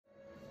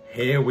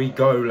Here we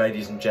go,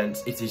 ladies and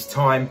gents. It is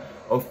time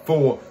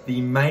for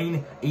the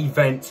main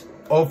event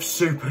of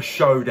Super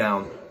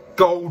Showdown.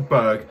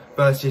 Goldberg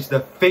versus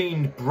the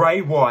Fiend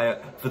Bray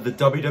Wyatt for the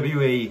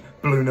WWE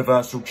Blue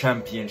Universal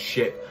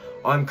Championship.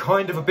 I'm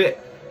kind of a bit,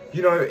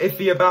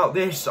 iffy about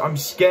this. I'm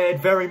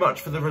scared very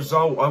much for the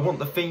result. I want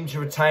the Fiend to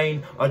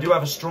retain. I do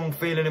have a strong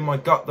feeling in my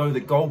gut, though,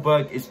 that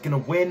Goldberg is going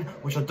to win,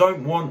 which I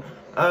don't want.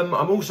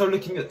 I'm also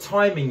looking at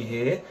timing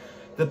here.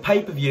 The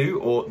pay-per-view,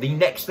 or the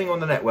next thing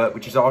on the network,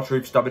 which is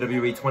R-Truth's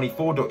WWE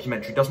 24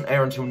 documentary, doesn't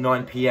air until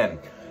 9 PM.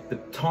 The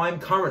time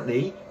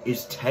currently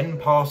is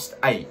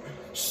 8:10.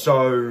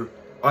 So,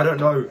 I don't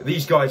know.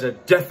 These guys are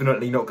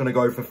definitely not going to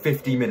go for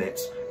 50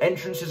 minutes.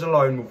 Entrances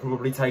alone will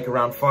probably take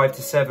around 5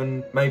 to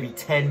 7, maybe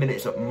 10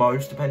 minutes at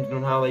most, depending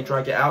on how they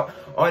drag it out.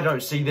 I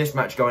don't see this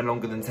match going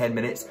longer than 10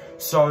 minutes.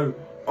 So,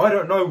 I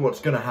don't know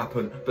what's going to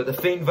happen. But the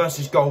Fiend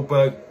versus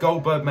Goldberg.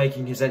 Goldberg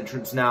making his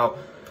entrance now.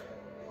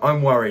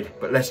 I'm worried,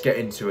 but let's get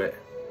into it.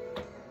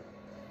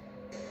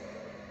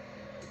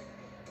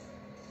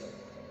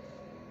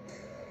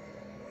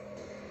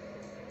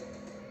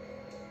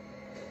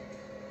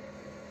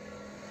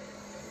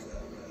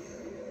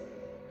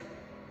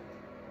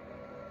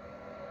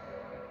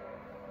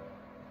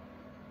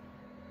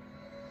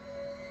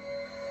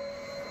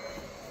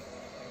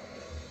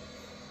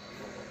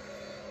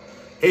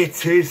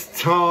 It is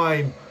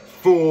time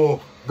for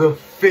the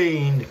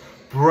Fiend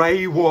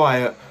Bray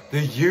Wyatt, the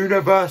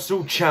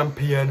Universal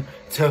Champion,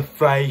 to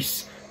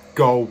face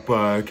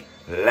Goldberg.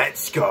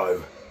 Let's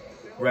go.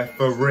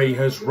 Referee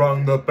has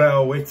rung the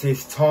bell. It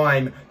is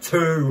time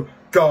to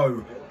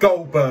go.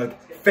 Goldberg,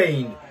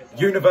 Fiend,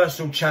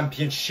 Universal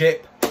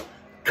Championship.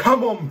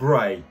 Come on,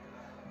 Bray.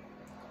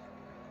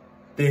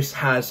 This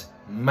has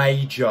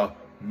major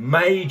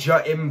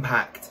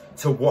impact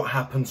to what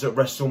happens at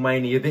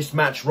WrestleMania. This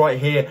match right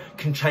here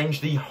can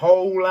change the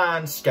whole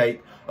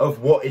landscape of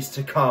what is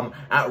to come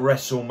at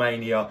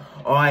WrestleMania.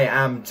 I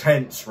am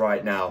tense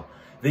right now.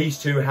 These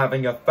two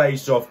having a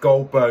face-off.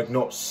 Goldberg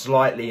not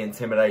slightly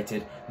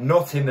intimidated,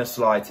 not in the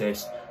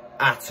slightest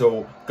at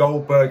all.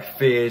 Goldberg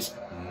fears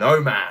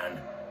no man.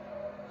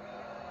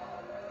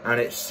 And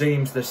it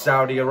seems the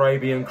Saudi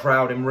Arabian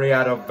crowd in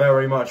Riyadh are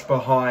very much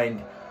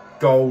behind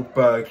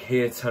Goldberg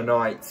here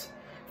tonight.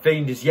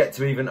 Fiend is yet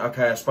to even...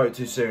 Okay, I spoke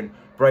too soon.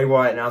 Bray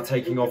Wyatt now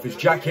taking off his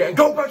jacket, and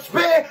Goldberg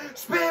spear!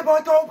 Spear by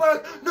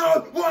Goldberg!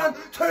 No! 1,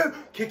 2!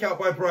 Kick out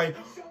by Bray.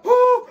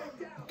 Ooh!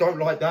 Don't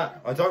like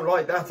that. I don't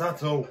like that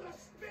at all.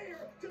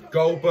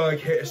 Goldberg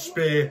hit a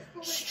spear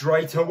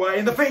straight away,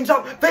 and the Fiend's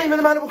up! Fiend with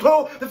the mandible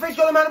claw! The Fiend's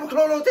got the mandible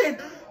claw locked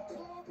in!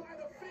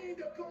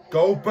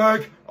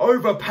 Goldberg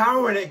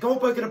overpowering it.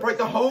 Goldberg gonna break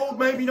the hold?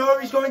 Maybe no,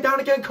 he's going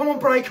down again. Come on,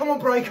 Bray, come on,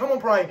 Bray, come on,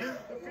 Bray.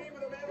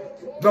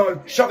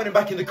 No, shoving him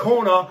back in the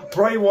corner.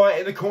 Bray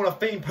Wyatt in the corner.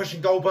 Fiend pushing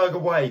Goldberg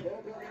away.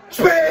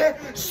 Spear!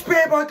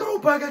 Spear by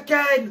Goldberg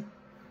again!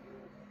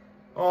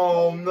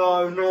 Oh,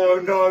 no.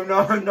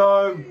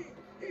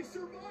 He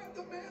survived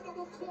the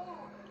mandible claw.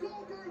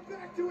 Goldberg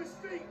back to his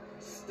feet,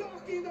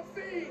 stalking the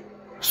Fiend.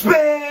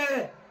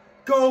 Spear!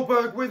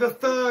 Goldberg with a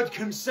third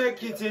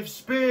consecutive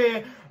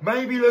spear.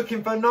 Maybe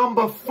looking for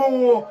number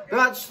 4.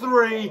 That's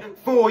 3,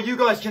 4. You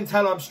guys can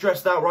tell I'm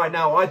stressed out right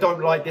now. I don't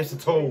like this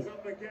at all.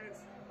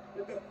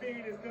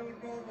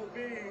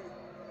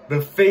 The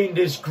Fiend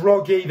is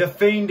groggy. The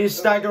Fiend is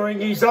staggering.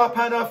 He's up,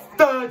 and a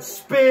third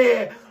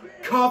spear.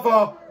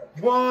 Cover.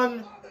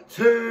 1,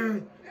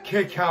 2.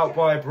 Kick out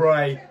by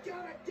Bray.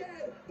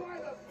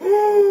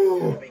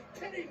 Ooh.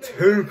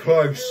 Too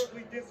close.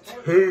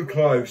 Too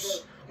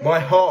close. My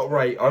heart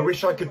rate. I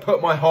wish I could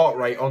put my heart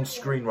rate on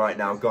screen right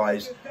now,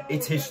 guys.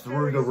 It is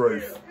through the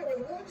roof.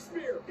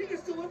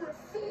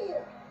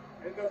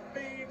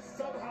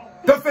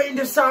 The Fiend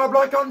is set up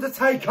like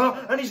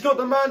Undertaker, and he's got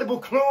the mandible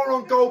claw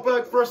on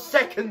Goldberg for a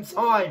second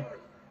time.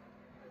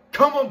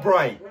 Come on,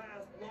 Bray.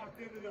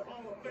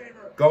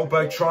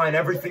 Goldberg trying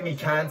everything he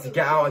can to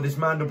get out of this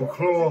mandible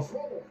claw.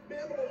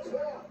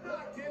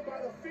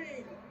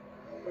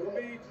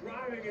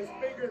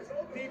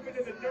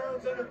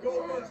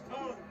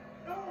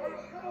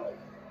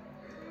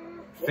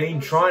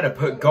 Fiend trying to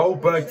put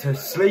Goldberg to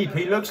sleep.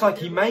 He looks like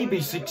he may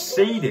be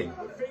succeeding.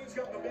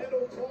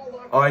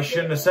 I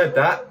shouldn't have said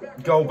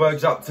that.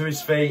 Goldberg's up to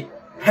his feet.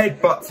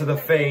 Headbutt to the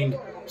Fiend.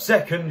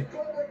 Second.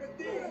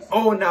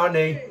 Oh, now a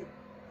knee.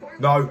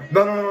 No.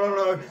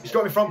 He's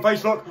got me front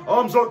face lock.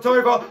 Arms locked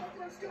over.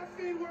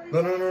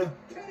 No.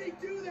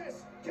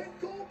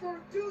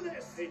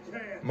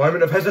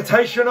 Moment of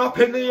hesitation. Up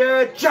in the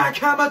air.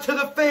 Jackhammer to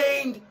the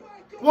Fiend.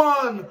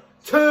 1,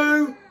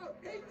 2.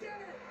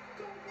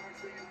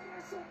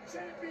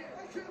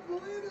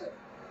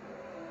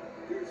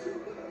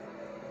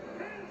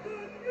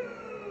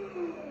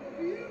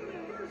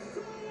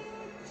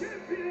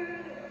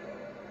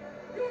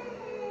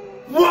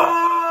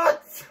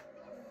 What?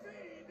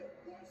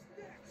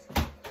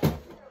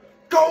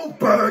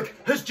 Goldberg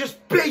has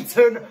just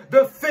beaten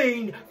the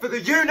Fiend for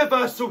the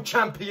Universal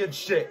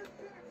Championship.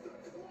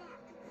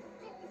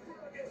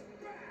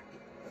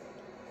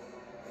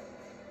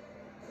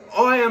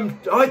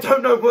 I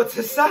don't know what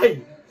to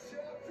say.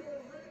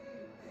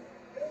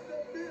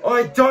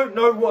 I don't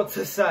know what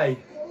to say.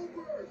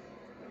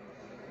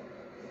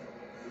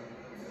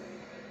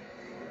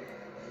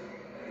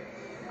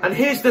 And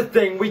here's the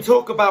thing, we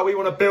talk about we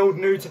want to build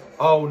new...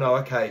 Oh no,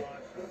 okay.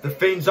 The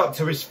Fiend's up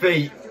to his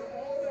feet. After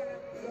all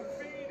that,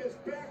 the Fiend is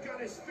back on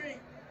his feet.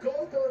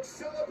 Goldberg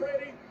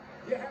celebrating.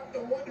 You have to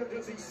wonder,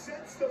 does he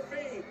sense the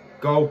Fiend?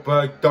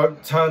 Goldberg,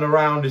 don't turn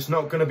around. It's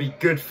not going to be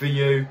good for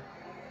you.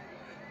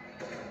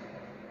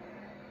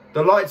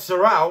 The lights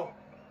are out.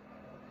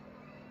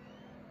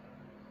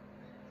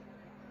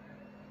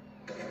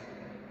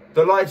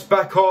 The light's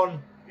back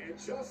on. And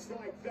just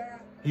like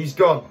that, He's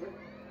gone.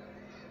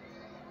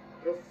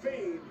 the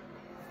Fiend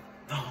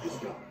is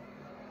gone.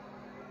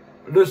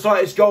 Looks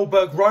like it's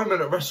Goldberg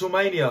Roman at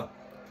WrestleMania.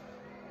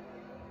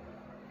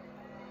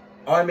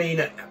 I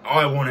mean,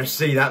 I want to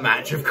see that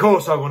match. Of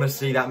course I want to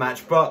see that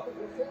match. But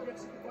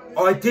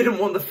I didn't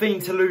want the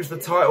Fiend to lose the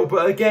title.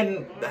 But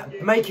again,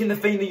 making the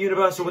Fiend the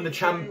Universal and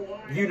the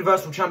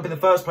Universal Champ in the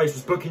first place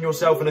was booking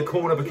yourself in a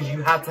corner because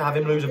you had to have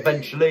him lose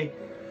eventually.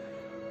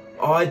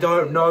 I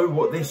don't know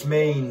what this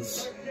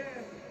means.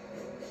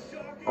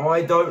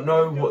 I don't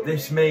know what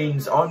this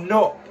means. I'm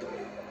not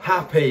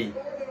happy,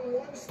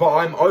 but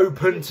I'm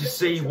open to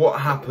see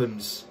what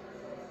happens.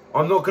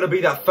 I'm not going to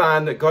be that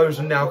fan that goes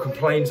and now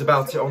complains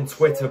about it on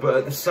Twitter, but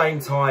at the same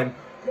time,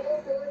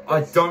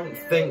 I don't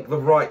think the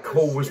right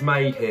call was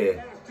made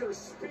here.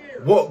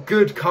 What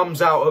good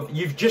comes out of...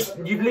 You've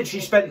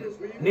literally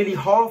spent nearly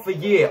half a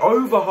year,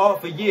 over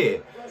half a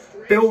year,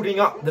 building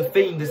up the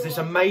Fiend as this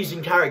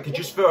amazing character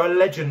just for a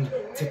legend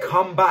to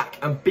come back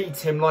and beat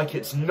him like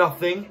it's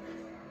nothing.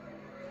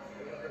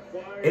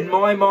 In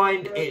my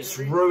mind, it's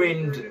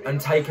ruined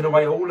and taken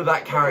away all of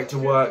that character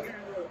work.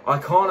 I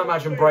can't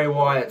imagine Bray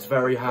Wyatt's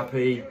very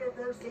happy,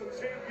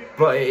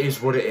 but it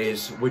is what it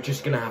is. We're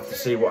just going to have to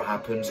see what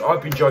happens.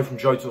 I've been Joe from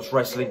Joe Talks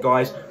Wrestling,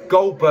 guys.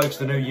 Goldberg's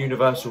the new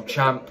Universal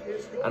Champ,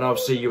 and I'll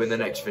see you in the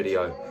next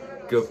video.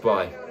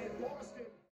 Goodbye.